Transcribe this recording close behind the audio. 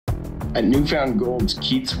At Newfound Gold's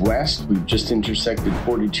Keats West, we've just intersected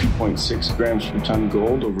 42.6 grams per ton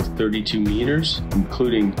gold over 32 meters,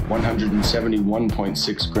 including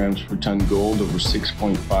 171.6 grams per ton gold over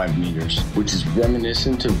 6.5 meters, which is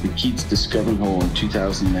reminiscent of the Keats discovery hole in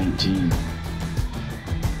 2019.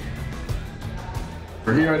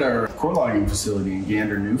 We're here at our core logging facility in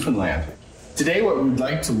Gander, Newfoundland. Today what we'd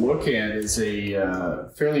like to look at is a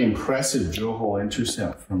fairly impressive drill hole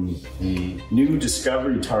intercept from a new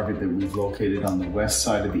discovery target that we've located on the west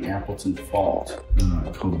side of the Appleton Fault,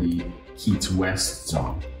 called the Keats West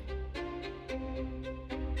Zone.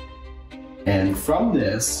 And from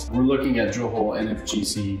this, we're looking at drill hole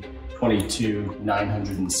Nfgc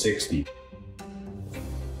 42.6.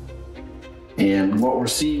 And what we're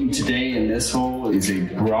seeing today in this hole is a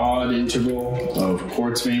broad interval of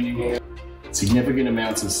quartz veining, significant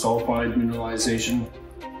amounts of sulfide mineralization,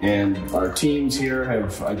 and our teams here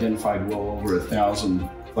have identified well over 1,000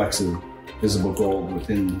 flecks of visible gold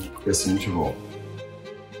within this interval.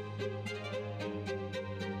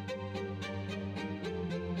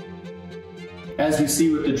 As we see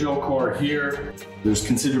with the drill core here, there's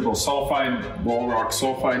considerable sulfide, wall rock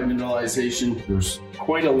sulfide mineralization. There's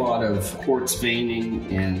quite a lot of quartz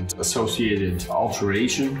veining and associated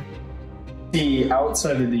alteration. The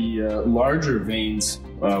outside of the larger veins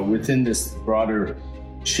within this broader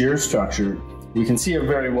shear structure, we can see a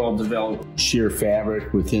very well developed shear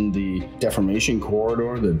fabric within the deformation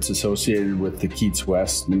corridor that's associated with the Keats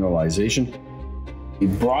West mineralization. A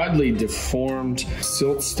broadly deformed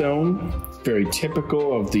siltstone, very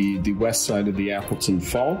typical of the west side of the Appleton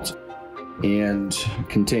Fault, and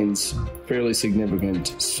contains fairly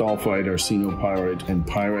significant sulfide, arsenopyrite, and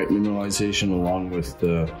pyrite mineralization, along with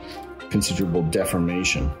the considerable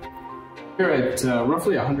deformation. Here at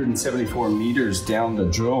roughly 174 meters down the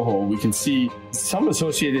drill hole, we can see some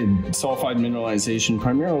associated sulfide mineralization,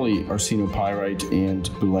 primarily arsenopyrite and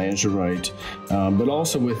boulangerite, but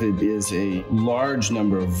also with it is a large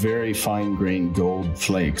number of very fine-grained gold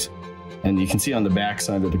flakes. And you can see on the back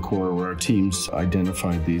side of the core where our teams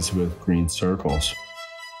identified these with green circles.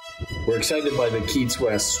 We're excited by the Keats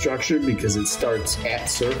West structure because it starts at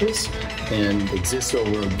surface and exists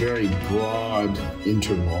over a very broad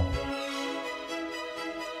interval.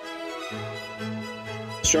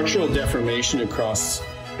 Structural deformation across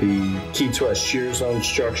the Keats West shear zone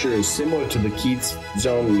structure is similar to the Keats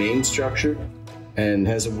Zone main structure and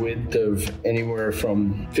has a width of anywhere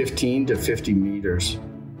from 15 to 50 meters.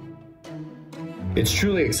 It's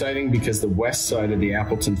truly exciting because the west side of the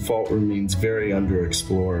Appleton Fault remains very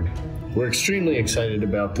underexplored. We're extremely excited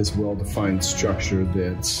about this well-defined structure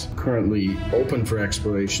that's currently open for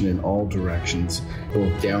exploration in all directions,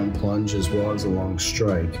 both down plunge as well as along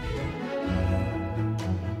strike.